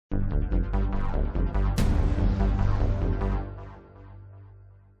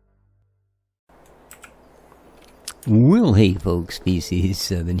Well, hey folks,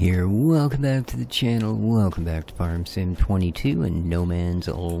 pt.27 here. Welcome back to the channel. Welcome back to Farm Sim 22 and No Man's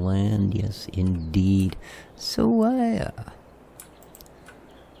Land. Yes, indeed. So I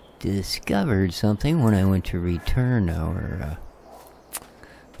discovered something when I went to return our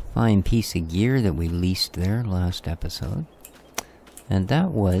fine piece of gear that we leased there last episode. And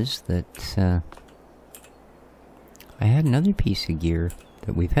that was that I had another piece of gear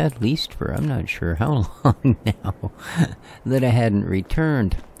that we've had leased for I'm not sure how long now that I hadn't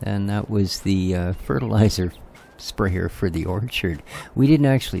returned, and that was the fertilizer sprayer for the orchard. We didn't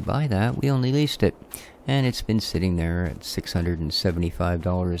actually buy that, we only leased it, and it's been sitting there at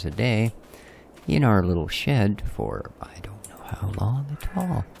 $675 a day in our little shed for I don't know how long at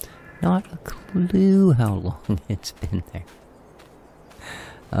all. Not a clue how long it's been there.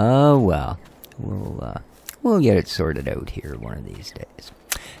 Oh well, we'll get it sorted out here one of these days.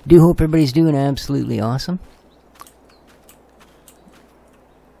 Do hope everybody's doing absolutely awesome.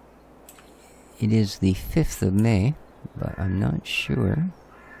 It is the 5th of May, but I'm not sure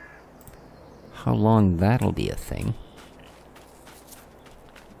how long that'll be a thing.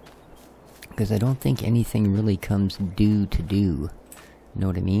 Because I don't think anything really comes due to do. Know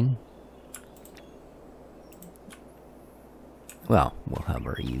what I mean? Well, we'll have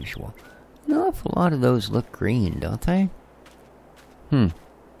our usual. An awful lot of those look green, don't they?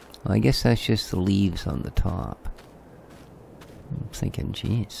 Well, I guess that's just the leaves on the top. I'm thinking,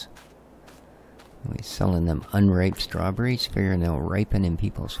 geez. Are we selling them unripe strawberries, figuring they'll ripen in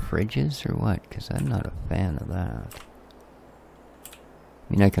people's fridges, or what? Because I'm not a fan of that. I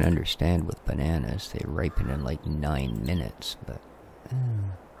mean, I can understand with bananas, they ripen in like 9 minutes, but...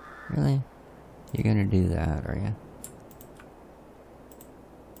 really? You're gonna do that, are you?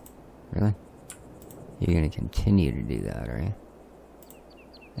 Really? You're gonna continue to do that, are you?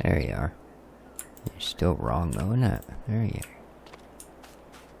 There you are. You're still wrong though, isn't it? There you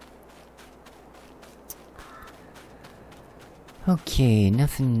are. Okay,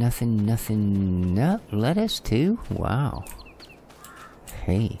 nothing. No, lettuce too? Wow.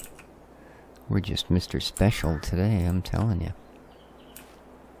 Hey. We're just Mr. Special today, I'm telling you.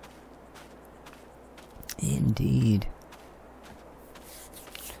 Indeed.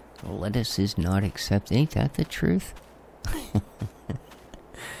 Lettuce is not accepted. Ain't that the truth?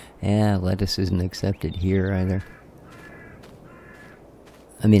 Yeah, lettuce isn't accepted here either.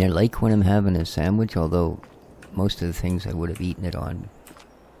 I mean, I like when I'm having a sandwich, although most of the things I would have eaten it on,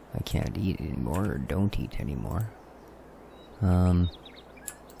 I can't eat anymore, or don't eat anymore.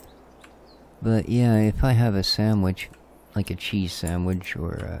 But yeah, if I have a sandwich, like a cheese sandwich,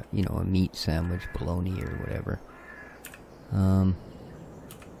 or you know, a meat sandwich, bologna or whatever,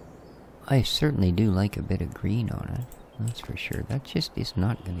 I certainly do like a bit of green on it. That's for sure. That just is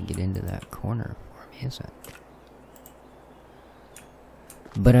not going to get into that corner for me, is it?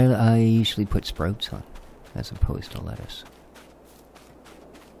 But I usually put sprouts on, as opposed to lettuce.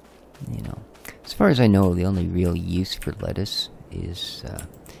 You know, as far as I know, the only real use for lettuce is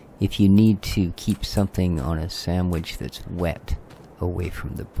if you need to keep something on a sandwich that's wet away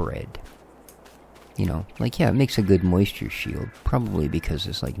from the bread. You know, like, yeah, it makes a good moisture shield, probably because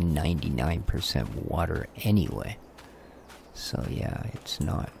it's like 99% water anyway. So yeah, it's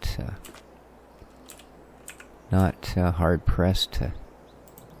not hard pressed to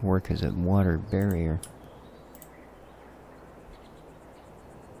work as a water barrier.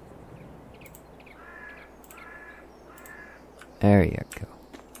 There you go.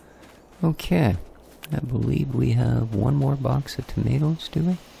 Okay, I believe we have one more box of tomatoes, do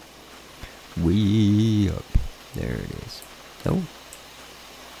we? Way up. There it is. Oh.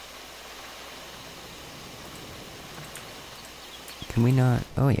 Can we not?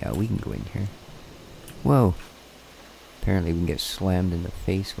 Oh yeah, we can go in here. Whoa. Apparently we can get slammed in the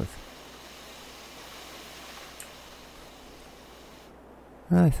face with...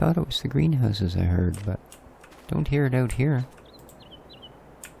 Oh, I thought it was the greenhouses I heard, but don't hear it out here.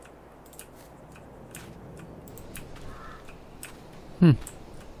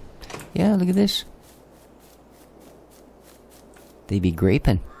 Yeah, look at this. They be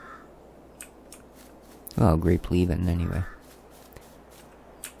graping. Well, grape leaving anyway.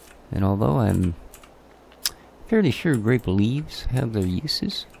 And although I'm fairly sure grape leaves have their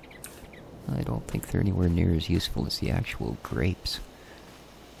uses, I don't think they're anywhere near as useful as the actual grapes.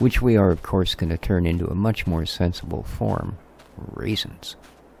 Which we are, of course, going to turn into a much more sensible form. Raisins.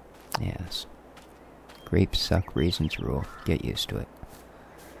 Yes. Grapes suck, raisins rule. Get used to it.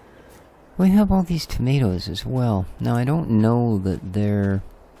 We have all these tomatoes as well. Now, I don't know that they're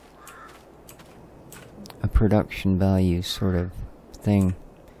a production value sort of thing.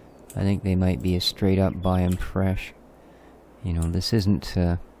 I think they might be a straight up buy 'em fresh. You know, this isn't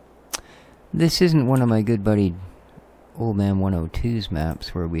one of my good buddy Old Man 102's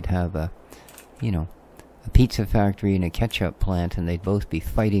maps where we'd have a, you know, a pizza factory and a ketchup plant and they'd both be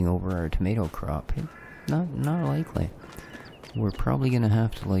fighting over our tomato crop. Not likely. We're probably gonna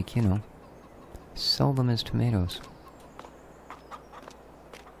have to, like, you know, sell them as tomatoes.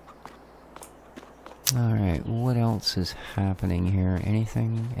 Alright, what else is happening here?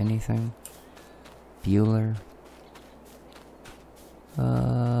 Anything? Bueller?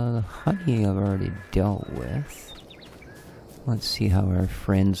 The honey I've already dealt with. Let's see how our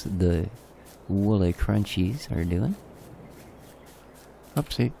friends, the woolly crunchies, are doing.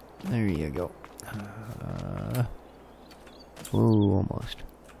 Oopsie. There you go. Ooh, almost.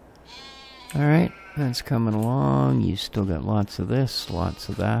 Alright, that's coming along. You still got lots of this, lots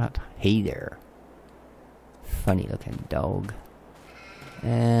of that. Hey there. Funny looking dog.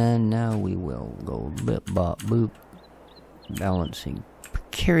 And now we will go bip bop boop, balancing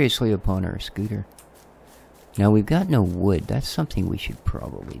precariously upon our scooter. Now we've got no wood. That's something we should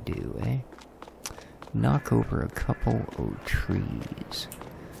probably do, eh? Knock over a couple of trees.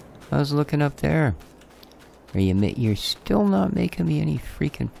 I was looking up there. You're still not making me any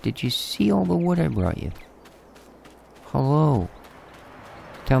freaking... Did you see all the wood I brought you? Hello?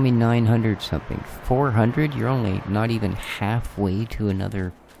 Tell me 900 something. 400? You're only not even halfway to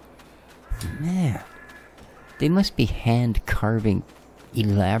another... Man. They must be hand carving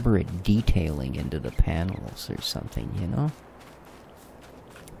elaborate detailing into the panels or something, you know?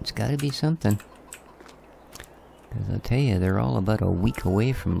 It's gotta be something. Because I'll tell you, they're all about a week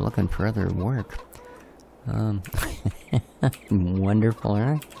away from looking for other work. Wonderful,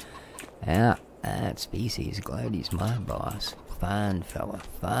 huh? Yeah, that species. Glad he's my boss. Fine fella,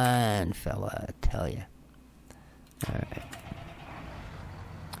 I tell you. Alright.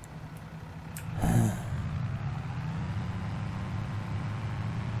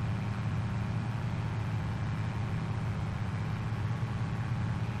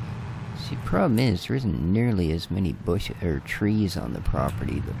 See, problem is, there isn't nearly as many bushes or trees on the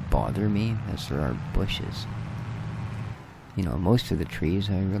property that bother me as there are bushes. You know, most of the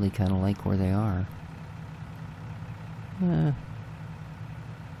trees I really kind of like where they are. What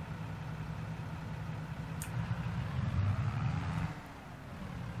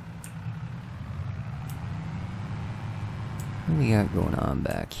do we got going on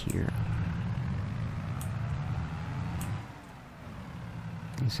back here?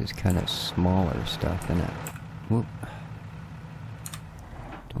 This is kind of smaller stuff, isn't it? Whoop.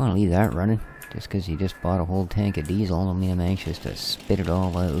 Don't want to leave that running. Just because you just bought a whole tank of diesel, I mean I'm anxious to spit it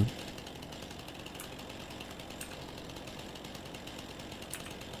all out.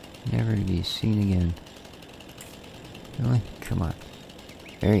 Never to be seen again. Really? Come on.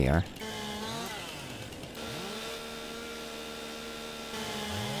 There you are.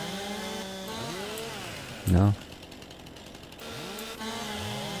 No?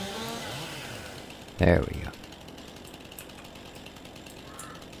 There we go.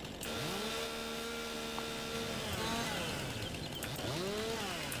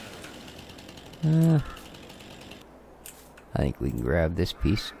 I think we can grab this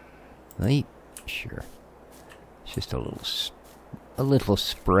piece. Right? Sure. It's just a little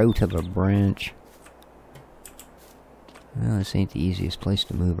sprout of a branch. Well, this ain't the easiest place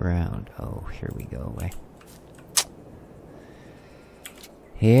to move around. Oh, here we go.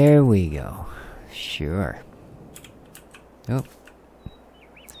 Here we go. Sure. Oh.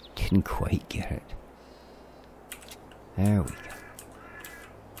 Didn't quite get it. There we go.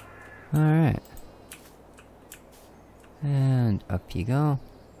 Alright. And up you go.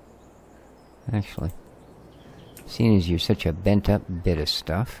 Actually, seeing as you're such a bent up bit of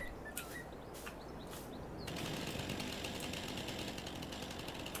stuff.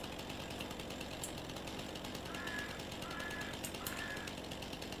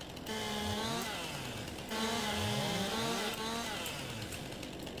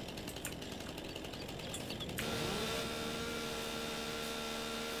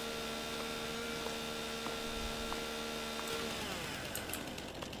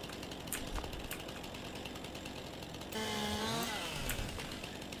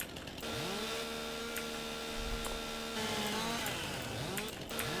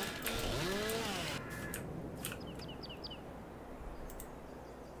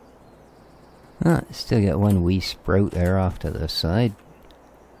 Still got one wee sprout there off to the side.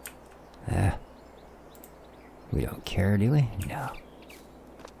 We don't care, do we? No.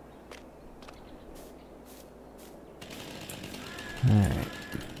 Alright.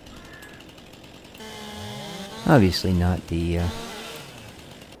 Obviously not the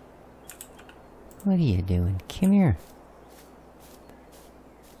What are you doing? Come here.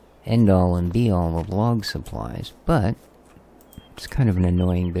 End all and be all of log supplies, but it's kind of an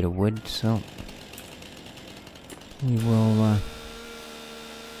annoying bit of wood, so we will,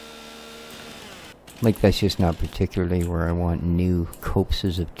 like, that's just not particularly where I want new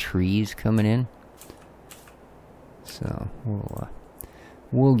copses of trees coming in. So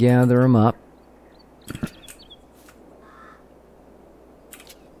we'll gather them up.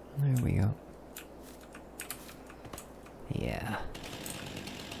 There we go. Yeah.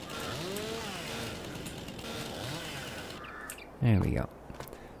 There we go.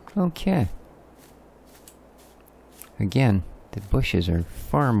 Okay. Again, the bushes are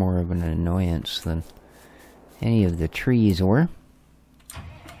far more of an annoyance than any of the trees were.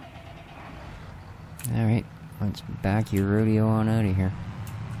 Alright, let's back your rodeo on out of here.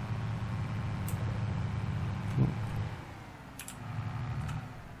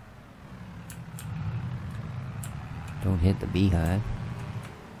 Don't hit the beehive.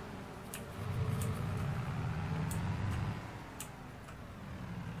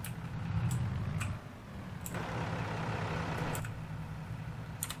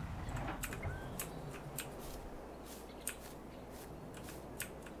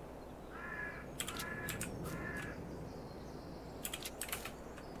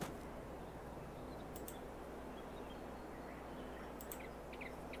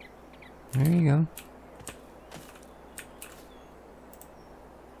 There you go.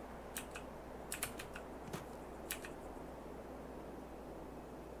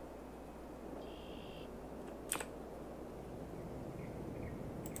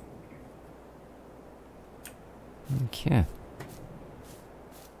 Okay.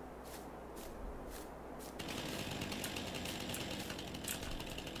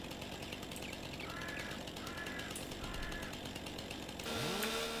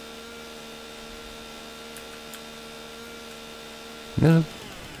 No?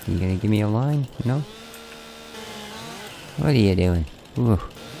 You gonna give me a line? No? What are you doing? Ooh.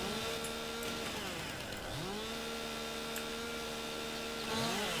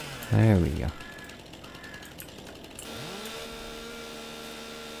 There we go.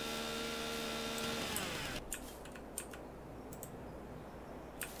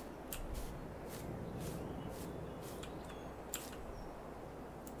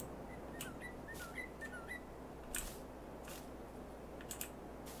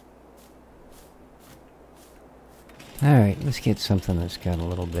 Alright, let's get something that's got a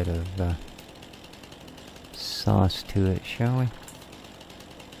little bit of sauce to it, shall we?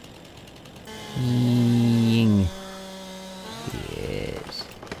 Ying. Yes.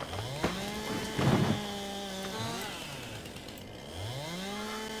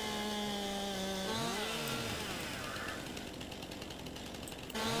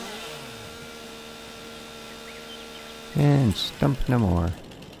 And stump no more.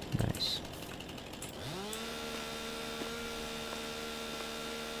 Nice.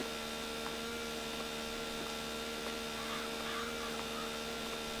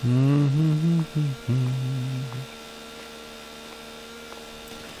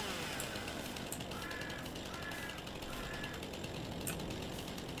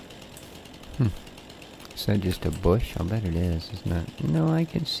 Is that just a bush? I'll bet it is, isn't it? No, I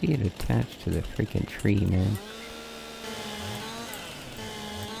can see it attached to the freaking tree, man.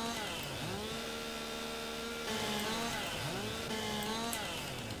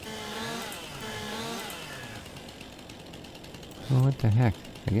 Well, what the heck?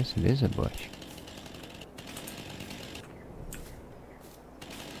 I guess it is a bush.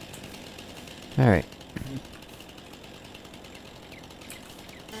 Alright.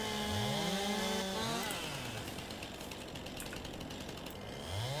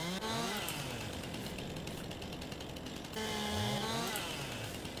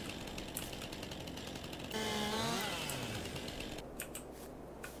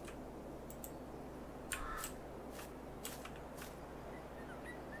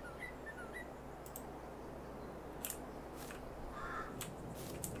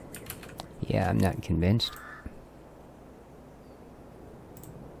 Yeah, I'm not convinced.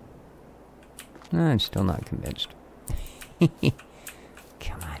 No, I'm still not convinced.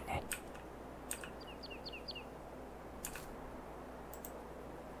 Come on, then.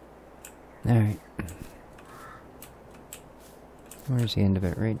 Alright. Where's the end of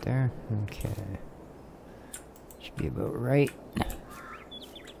it? Right there? Okay. Should be about right.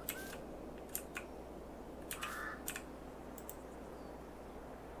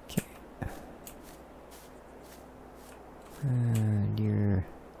 Dear.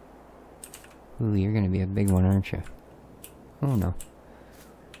 Ooh, you're gonna be a big one, aren't you? Oh no.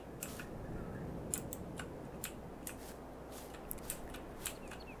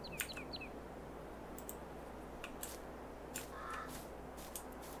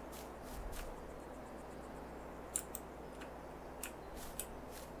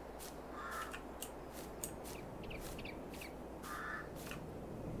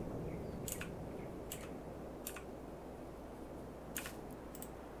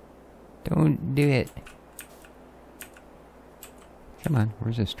 Don't do it. Come on,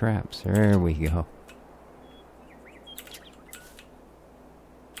 where's the straps? There we go.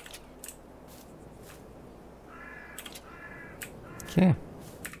 Okay.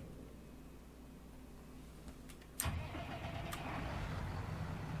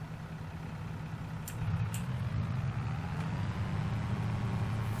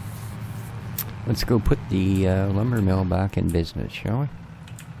 Let's go put the lumber mill back in business, shall we?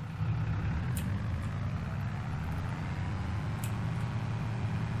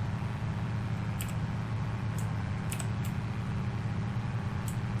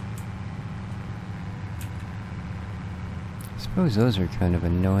 I suppose those are kind of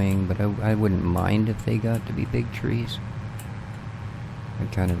annoying, but I wouldn't mind if they got to be big trees.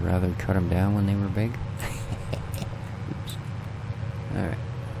 I'd kind of rather cut them down when they were big. Oops. Alright.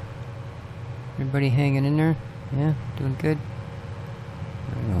 Everybody hanging in there? Yeah? Doing good?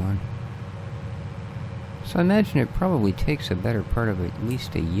 Right on. So I imagine it probably takes a better part of at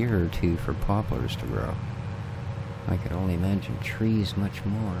least a year or two for poplars to grow. I could only imagine trees much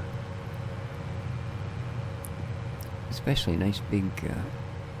more. Especially nice big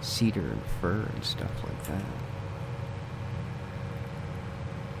cedar and fir and stuff like that.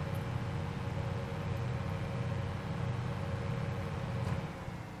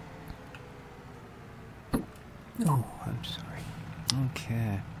 Oh, I'm sorry.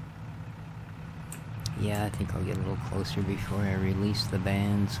 Okay. Yeah, I think I'll get a little closer before I release the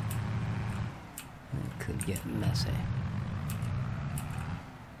bands. It could get messy.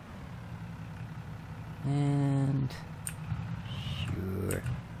 And... sure.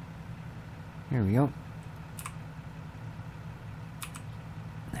 There we go.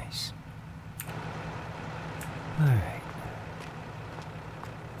 Nice. Alright.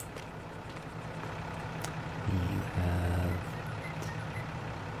 You have,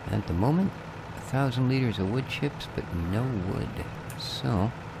 at the moment, 1,000 liters of wood chips, but no wood. So,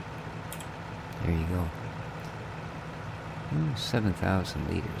 there you go. 7,000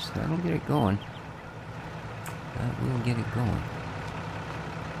 liters. That'll get it going. That will get it going.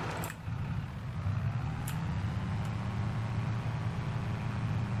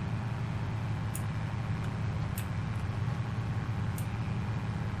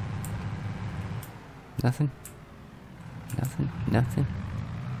 Nothing? Nothing? Nothing?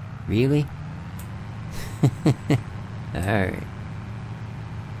 Really? Alright.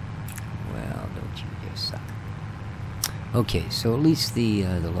 Well, don't you just suck. Okay, so at least the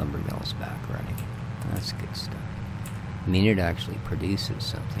lumber mill's back running. That's good stuff. I mean, it actually produces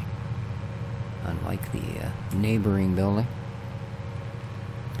something. Unlike the neighboring building.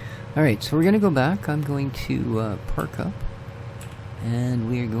 Alright, so we're going to go back. I'm going to park up. And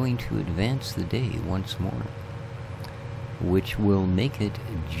we are going to advance the day once more. Which will make it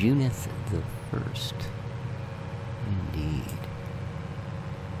Juneth the 1st. Indeed.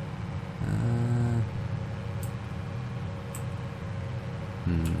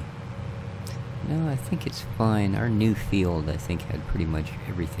 No, I think it's fine. Our new field, I think, had pretty much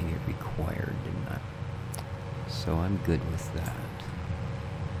everything it required, didn't it? So I'm good with that.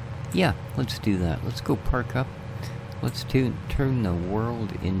 Yeah, let's do that. Let's go park up. Let's turn the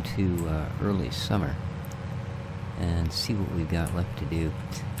world into early summer. And see what we've got left to do.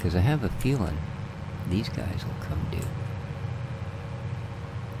 Because I have a feeling these guys will come due.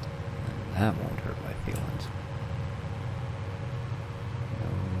 And that won't hurt my feelings.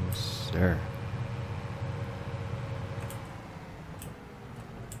 No, sir.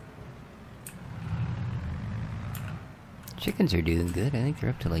 Chickens are doing good. I think they're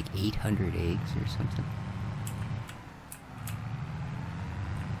up to like 800 eggs or something.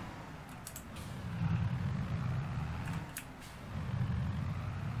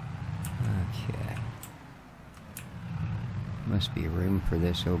 Okay. Must be room for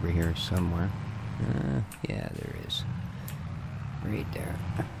this over here somewhere. Yeah, there is. Right there.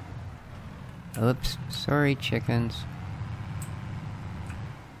 Oops. Sorry, chickens.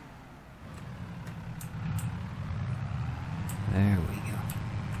 There we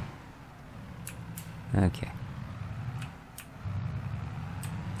go. Okay.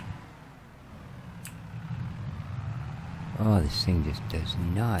 Oh, this thing just does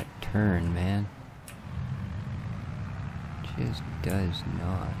not turn, man. Just does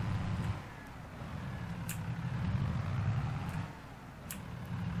not.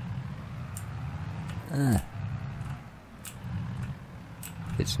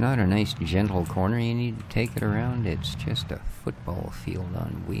 It's not a nice gentle corner you need to take it around. It's just a football field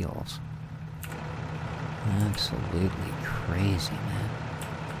on wheels. Absolutely crazy, man.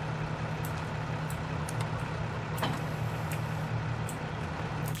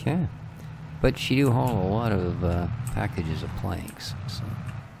 Okay. But she do haul a lot of packages of planks, so.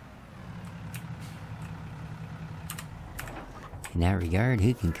 In that regard,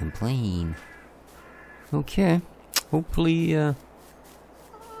 who can complain? Okay, hopefully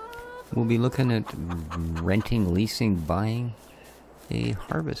we'll be looking at renting, leasing, buying a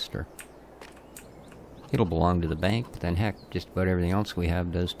harvester. It'll belong to the bank, but then heck, just about everything else we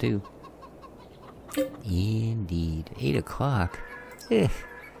have does too. Indeed. 8 o'clock.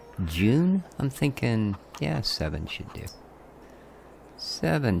 June? I'm thinking, yeah, 7 should do.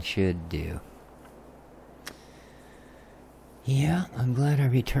 7 should do. Yeah, I'm glad I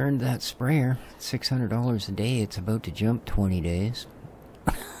returned that sprayer. $600 a day, it's about to jump 20 days.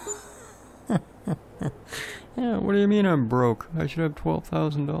 Yeah, what do you mean I'm broke? I should have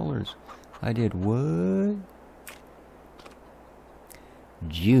 $12,000. I did what?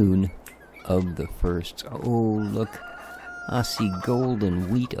 June of the 1st. Oh, look. I see gold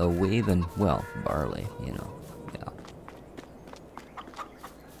and wheat a-waving. Well, barley, you know. Yeah.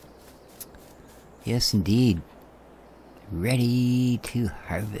 Yes, indeed. Ready to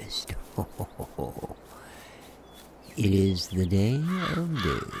harvest. Ho, ho, ho, ho. It is the day of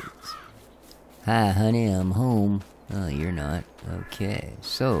days. Hi, honey, I'm home. Oh, you're not. Okay,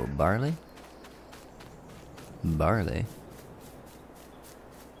 so, barley. Barley.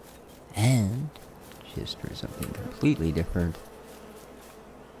 And, just for something completely different.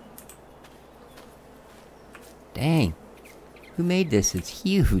 Dang. Who made this? It's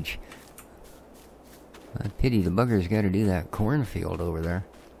huge. I pity the bugger's got to do that cornfield over there.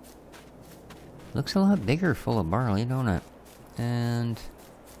 Looks a lot bigger full of barley, don't it? And...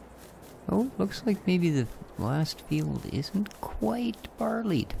 oh, looks like maybe the last field isn't quite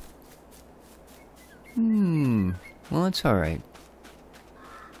barleyed. Well, it's alright.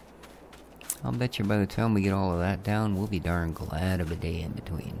 I'll bet you by the time we get all of that down, we'll be darn glad of a day in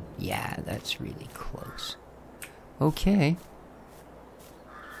between. Yeah, that's really close. Okay.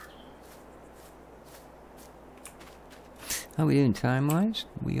 How are we doing time-wise?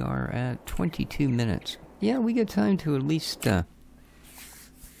 We are at 22 minutes. Yeah, we got time to at least have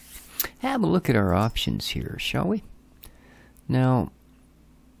a look at our options here, shall we? Now,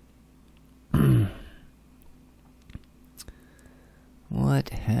 what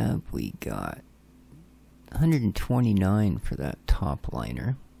have we got? 129 for that top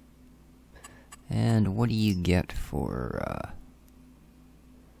liner. And what do you get for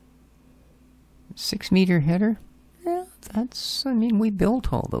 6-meter header? Yeah, that's, I mean, we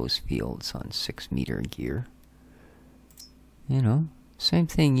built all those fields on 6-meter gear. You know, same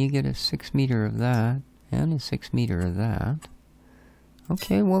thing, you get a 6-meter of that, and a 6-meter of that.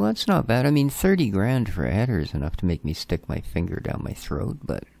 Okay, well that's not bad. I mean, 30 grand for a header is enough to make me stick my finger down my throat,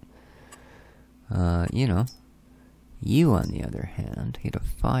 but, you know, you on the other hand, get a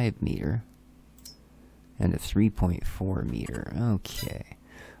 5-meter and a 3.4 meter. Okay.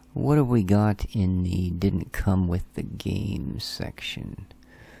 What have we got in the didn't come with the game section?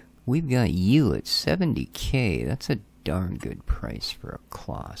 We've got you at 70K. That's a darn good price for a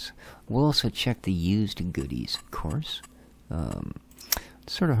Kloss. We'll also check the used goodies, of course. What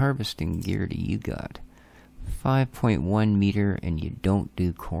sort of harvesting gear do you got? 5.1 meter, and you don't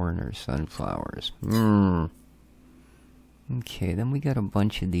do corn or sunflowers. Okay, then we got a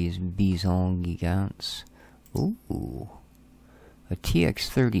bunch of these Bison Gigants. Ooh. A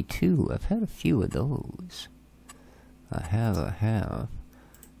TX32. I've had a few of those. I have.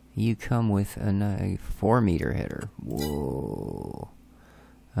 You come with a 4-meter header. Whoa.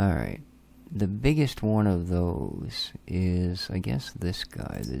 Alright. The biggest one of those is, I guess, this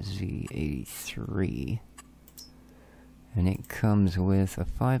guy, the Z83. And it comes with a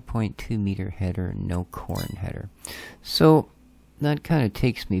 5.2 meter header, no corn header. So, that kind of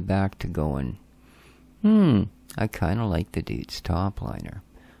takes me back to going, I kind of like the dude's top liner.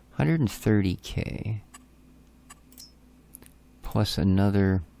 130K. Plus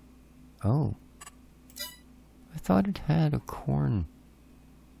another... oh. I thought it had a corn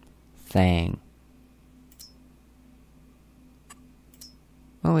thing.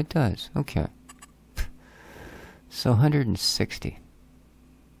 Oh, it does. Okay. So 160.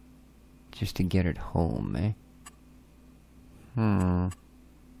 Just to get it home, eh?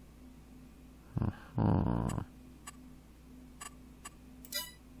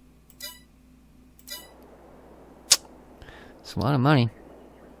 It's a lot of money.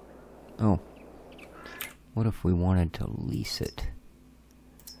 Oh. What if we wanted to lease it?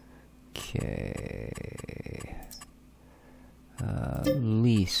 Okay.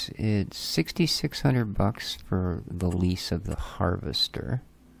 Lease. It's $6,600 for the lease of the harvester.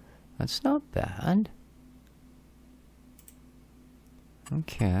 That's not bad.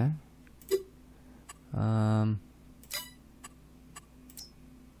 Okay.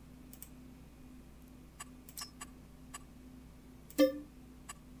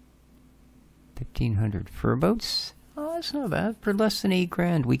 fur boats. Oh, that's not bad. For less than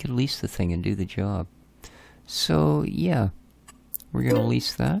 $8,000, we could lease the thing and do the job. So yeah, we're gonna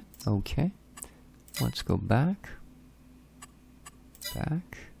lease that. Okay. Let's go back.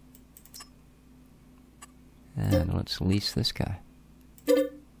 Back. And let's lease this guy.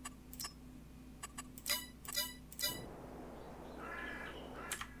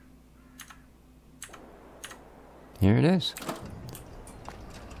 Here it is.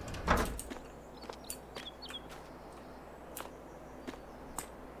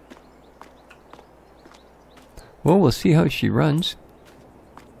 Well, we'll see how she runs.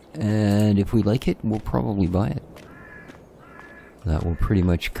 And if we like it, we'll probably buy it. That will pretty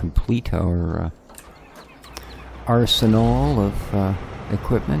much complete our arsenal of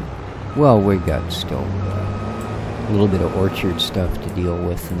equipment. Well, we got still a little bit of orchard stuff to deal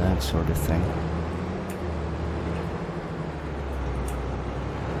with and that sort of thing.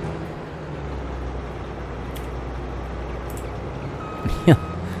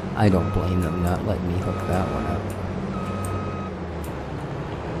 I don't blame them not letting me hook that one up.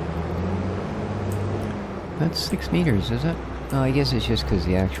 That's 6 meters, is it? Oh, I guess it's just because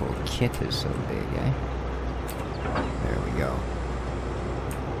the actual kit is so big, eh? There we go.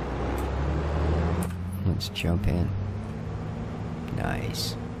 Let's jump in.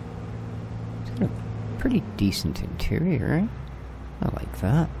 Nice. It's got a pretty decent interior, eh? I like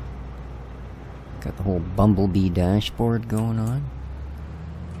that. Got the whole bumblebee dashboard going on.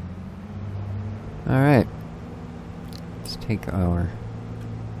 Alright. Let's take our...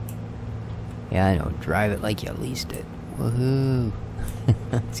 Yeah, I know. Drive it like you leased it. Woohoo!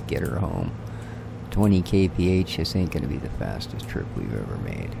 Let's get her home. 20 kph. This ain't gonna be the fastest trip we've ever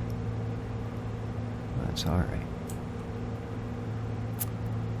made. That's alright.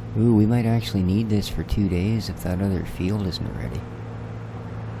 Ooh, we might actually need this for 2 days if that other field isn't ready.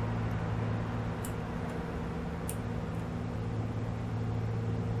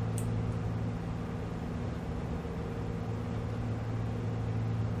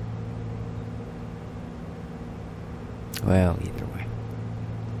 Well, either way.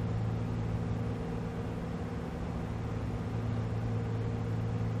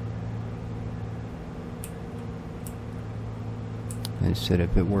 I said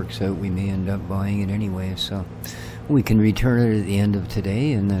if it works out, we may end up buying it anyway, so we can return it at the end of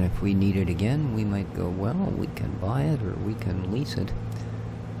today, and then if we need it again, we might go, well, we can buy it, or we can lease it.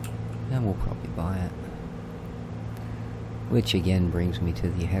 And we'll probably buy it. Which again brings me to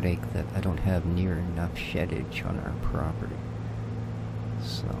the headache that I don't have near enough sheddage on our property.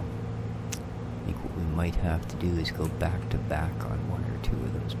 So, I think what we might have to do is go back to back on one or two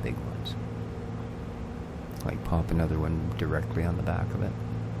of those big ones. Like pop another one directly on the back of it.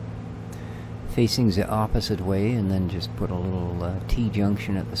 Facing the opposite way, and then just put a little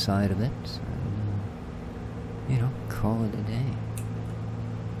T-junction at the side of it. And, you know, call it a day.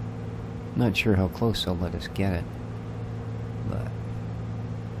 Not sure how close they'll let us get it. But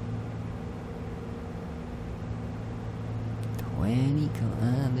 20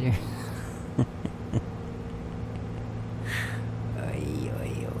 kilometers. Oy,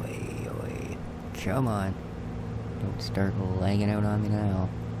 oy, oy, oy. Come on. Don't start lagging out on me now.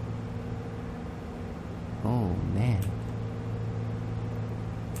 Oh, man.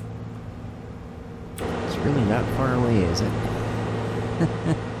 It's really not far away, is it?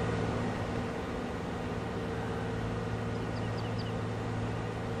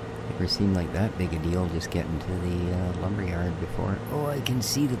 Never seemed like that big a deal just getting to the lumberyard before. Oh, I can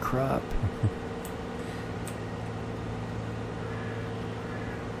see the crop.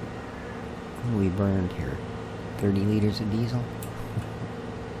 What we burned here? 30 liters of diesel?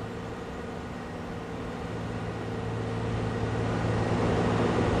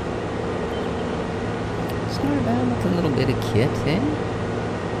 It's not a bad looking little bit of kit, eh?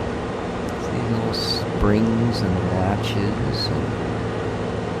 These little springs and latches and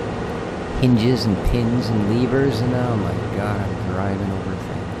hinges and pins and levers, and oh my god, I'm driving over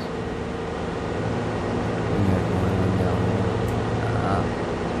things. We got one down there.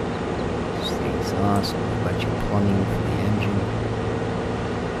 This thing's awesome. A bunch of plumbing for the engine.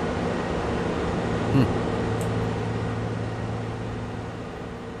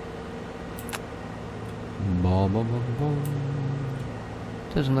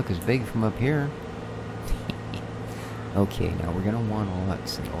 Doesn't look as big from up here. Okay, now we're gonna want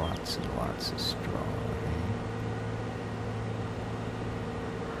lots and lots and lots of straw.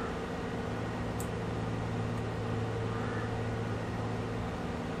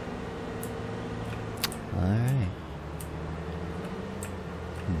 Alright.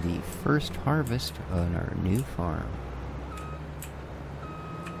 The first harvest on our new farm.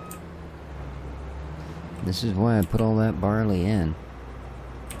 This is why I put all that barley in.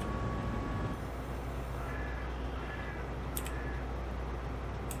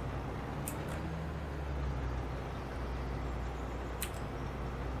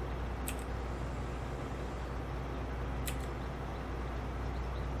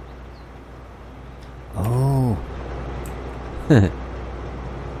 Oh.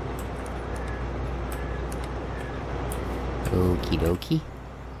 Okie dokie.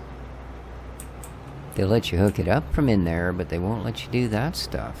 They'll let you hook it up from in there, but they won't let you do that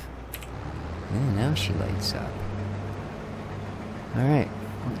stuff. Oh, now she lights up. Alright,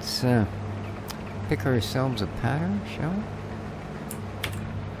 let's pick ourselves a pattern, shall we?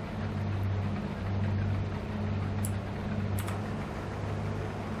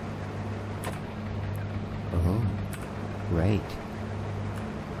 Oh, right.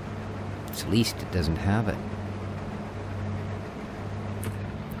 At least it doesn't have it.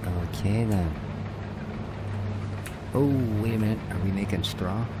 Okay then. Oh, wait a minute. Are we making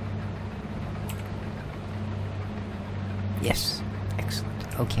straw? Yes.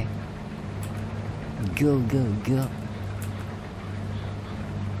 Excellent. Okay. Go, go, go.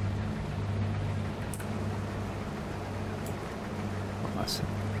 Awesome.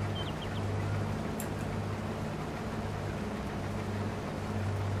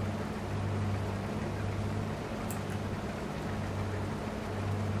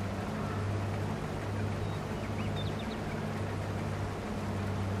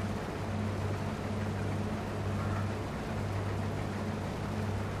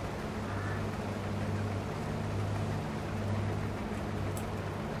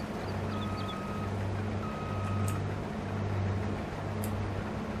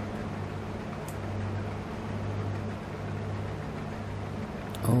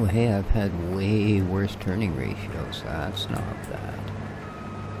 Oh, hey, I've had way worse turning ratios. That's not bad.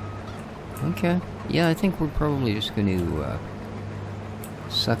 Okay. Yeah, I think we're probably just going to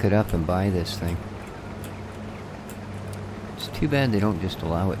suck it up and buy this thing. It's too bad they don't just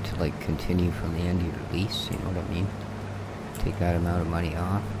allow it to, like, continue from the end of your lease, you know what I mean? Take that amount of money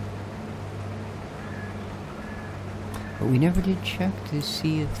off. But we never did check to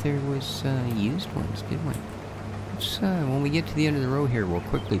see if there was used ones, did we? When we get to the end of the row here, we'll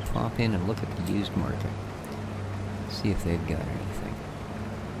quickly pop in and look at the used market. See if they've got anything.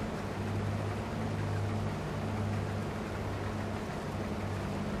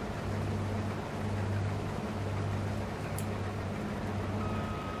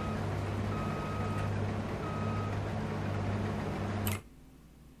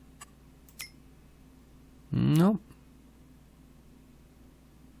 Nope.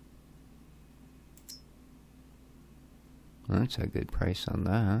 That's a good price on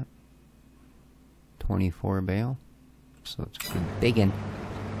that. 24 bale. So it's a good big one.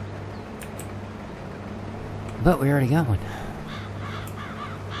 But we already got one.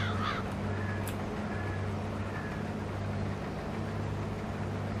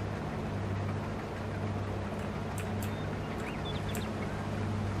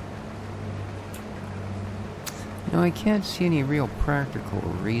 Now I can't see any real practical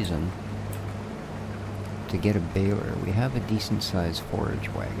reason to get a baler. We have a decent sized forage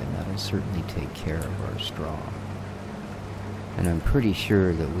wagon that'll certainly take care of our straw. And I'm pretty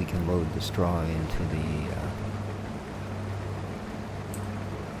sure that we can load the straw into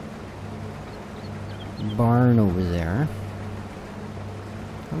the barn over there.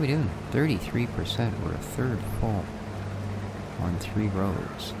 How are we doing? 33%. We're a third full on 3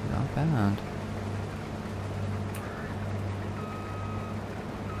 rows. Not bad.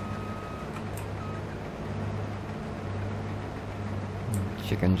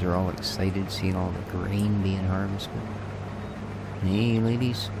 Chickens are all excited seeing all the grain being harvested. Hey,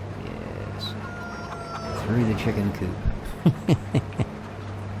 ladies. Yes. Through the chicken coop.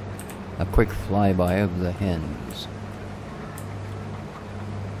 A quick flyby of the hens.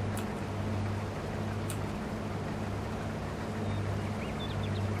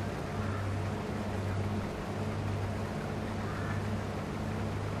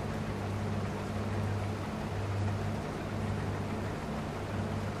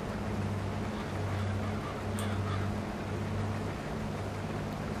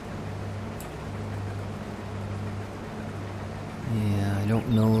 I don't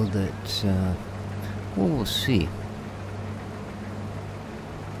know that, well, we'll see.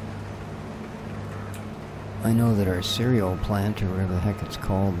 I know that our cereal plant, or whatever the heck it's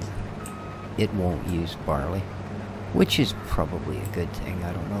called, it won't use barley. Which is probably a good thing.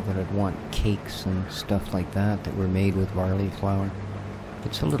 I don't know that I'd want cakes and stuff like that that were made with barley flour.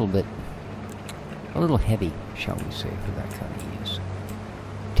 It's a little heavy, shall we say, for that kind of use.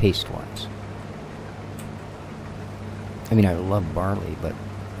 Taste-wise. I mean, I love barley, but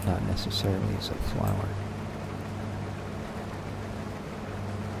not necessarily as a flour.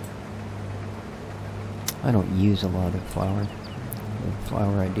 I don't use a lot of flour. The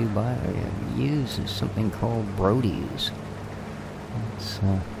flour I do buy, I use is something called Brody's.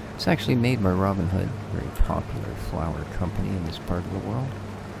 It's actually made by Robin Hood, a very popular flour company in this part of the world.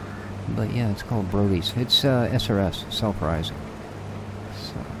 But yeah, it's called Brody's. It's SRS, self-rising.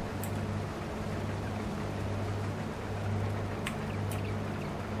 So.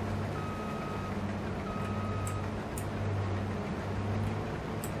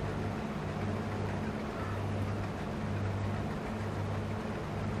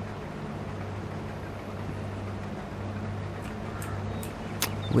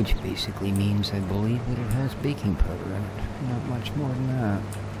 Which basically means, I believe, that it has baking powder in it. Not much more than that.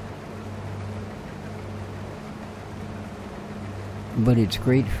 But it's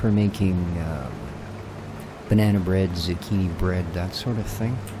great for making banana bread, zucchini bread, that sort of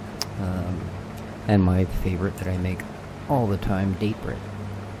thing. And my favorite that I make all the time, date bread.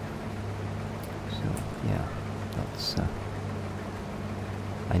 So, yeah, that's...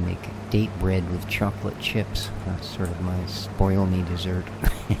 I make date bread with chocolate chips. That's sort of my spoil me dessert.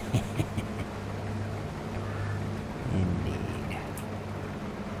 Indeed.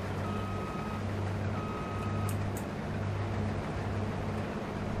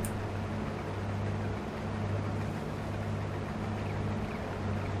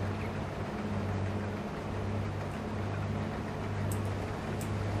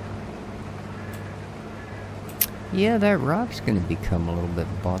 Yeah, that rock's going to become a little bit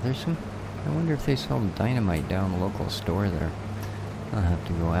bothersome. I wonder if they sell dynamite down a local store there. I'll have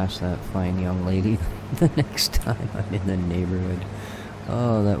to go ask that fine young lady the next time I'm in the neighborhood.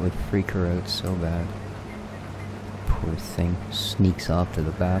 Oh, that would freak her out so bad. Poor thing. Sneaks off to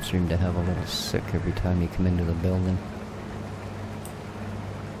the bathroom to have a little sick every time you come into the building.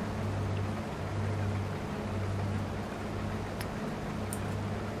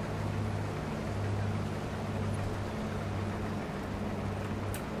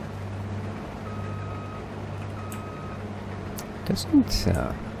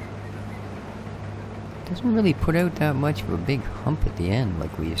 Doesn't really put out that much of a big hump at the end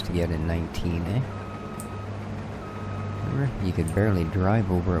like we used to get in 19, eh? Remember? You could barely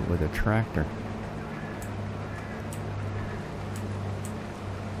drive over it with a tractor.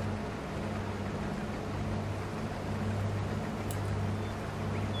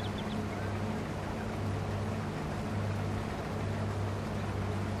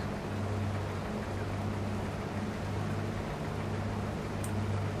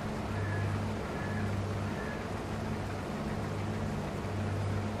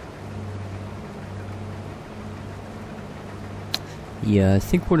 Yeah, I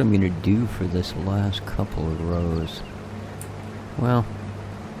think what I'm going to do for this last couple of rows... Well,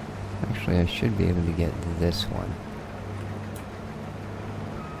 actually I should be able to get this one.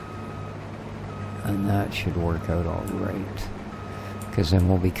 And that should work out all right. Because then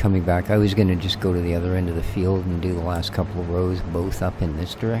we'll be coming back. I was going to just go to the other end of the field and do the last couple of rows both up in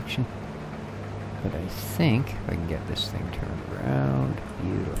this direction. But I think if I can get this thing turned around...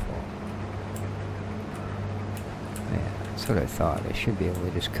 Beautiful. Yeah. That's what I thought. I should be able to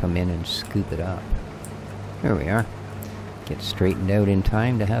just come in and scoop it up. There we are. Get straightened out in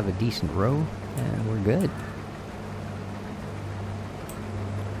time to have a decent row, and we're good.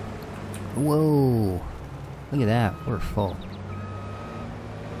 Whoa! Look at that. We're full.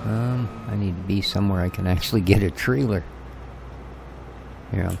 I need to be somewhere I can actually get a trailer.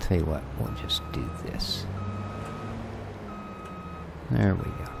 Here, I'll tell you what. We'll just do this. There we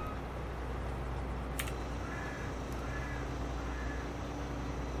go.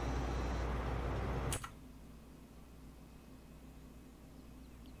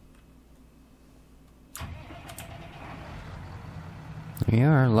 There you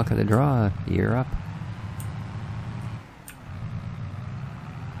are, luck of the draw, you're up.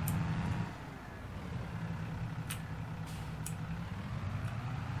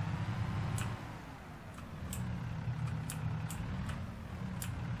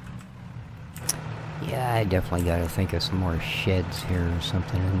 Yeah, I definitely gotta think of some more sheds here or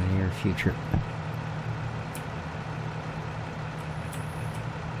something in the near future.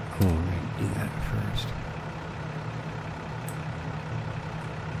 Oh, we're gonna do that first.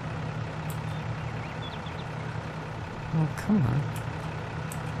 Oh, come on.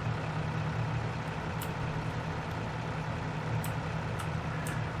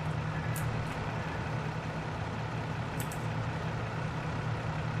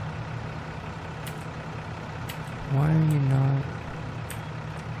 Why are you not?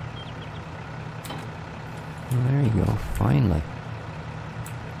 Well, there you go, finally.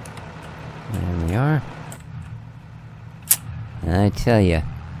 There we are. I tell ya,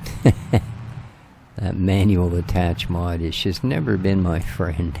 that manual attach mod has just never been my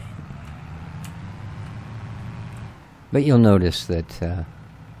friend. But you'll notice that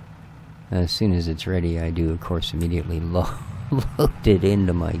as soon as it's ready, I do, of course, immediately load it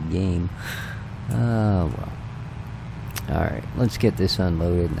into my game. Oh, well. Alright, let's get this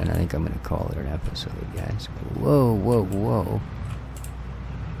unloaded, and then I think I'm going to call it an episode, guys. Whoa, whoa, whoa.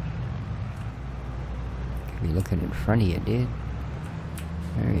 Be looking in front of you, dude.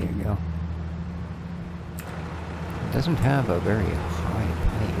 There you go. It doesn't have a very high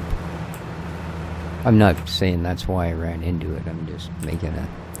pipe. I'm not saying that's why I ran into it. I'm just making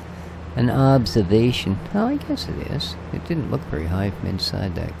an observation. Oh, I guess it is. It didn't look very high from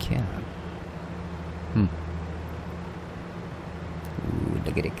inside that cab. Ooh,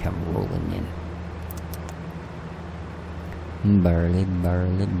 look at it come rolling in. Barley,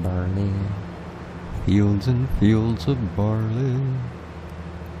 barley, barley. Fields and fields of barley.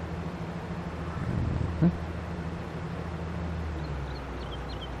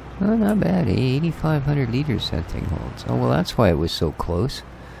 Oh, not bad. 8,500 liters that thing holds. Oh, well, that's why it was so close.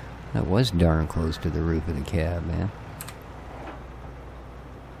 That was darn close to the roof of the cab, man.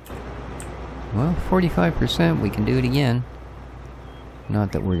 Well, 45%, we can do it again.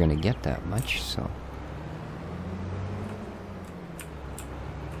 Not that we're going to get that much, so...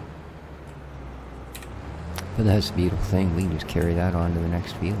 But that's a beautiful thing. We can just carry that on to the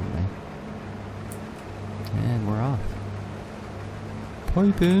next field, man. And we're off.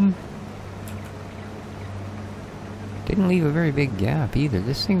 Pipe in. Didn't leave a very big gap either.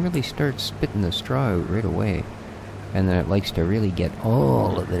 This thing really starts spitting the straw out right away. And then it likes to really get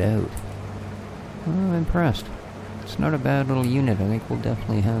all of it out. Well, I'm impressed. It's not a bad little unit. I think we'll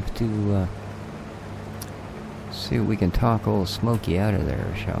definitely have to see if we can talk old Smokey out of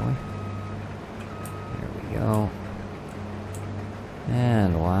there, shall we? Go.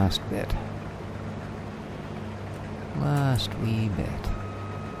 And last bit. Last wee bit.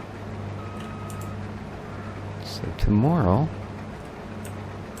 So tomorrow,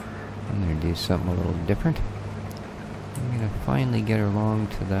 I'm going to do something a little different. I'm going to finally get along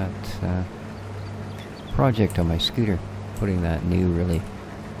to that project on my scooter. Putting that new, really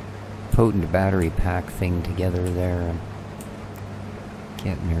potent battery pack thing together there and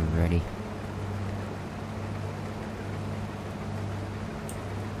getting her ready.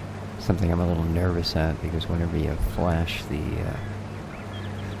 Something I'm a little nervous at, because whenever you flash the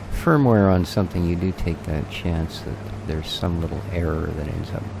firmware on something, you do take that chance that there's some little error that ends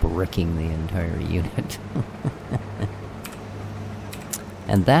up bricking the entire unit.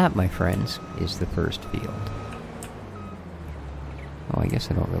 And that, my friends, is the first field. Oh, I guess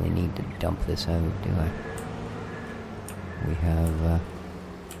I don't really need to dump this out, do I? We have, like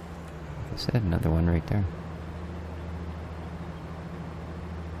I said, another one right there.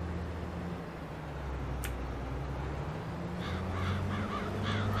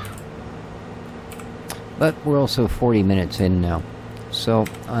 But we're also 40 minutes in now, so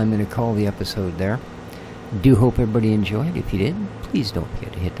I'm going to call the episode there. Do hope everybody enjoyed. If you did, please don't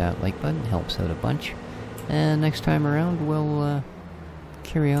forget to hit that like button. It helps out a bunch. And next time around, we'll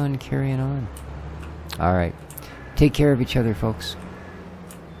carry on carrying on. Alright. Take care of each other, folks.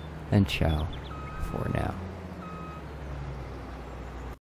 And ciao for now.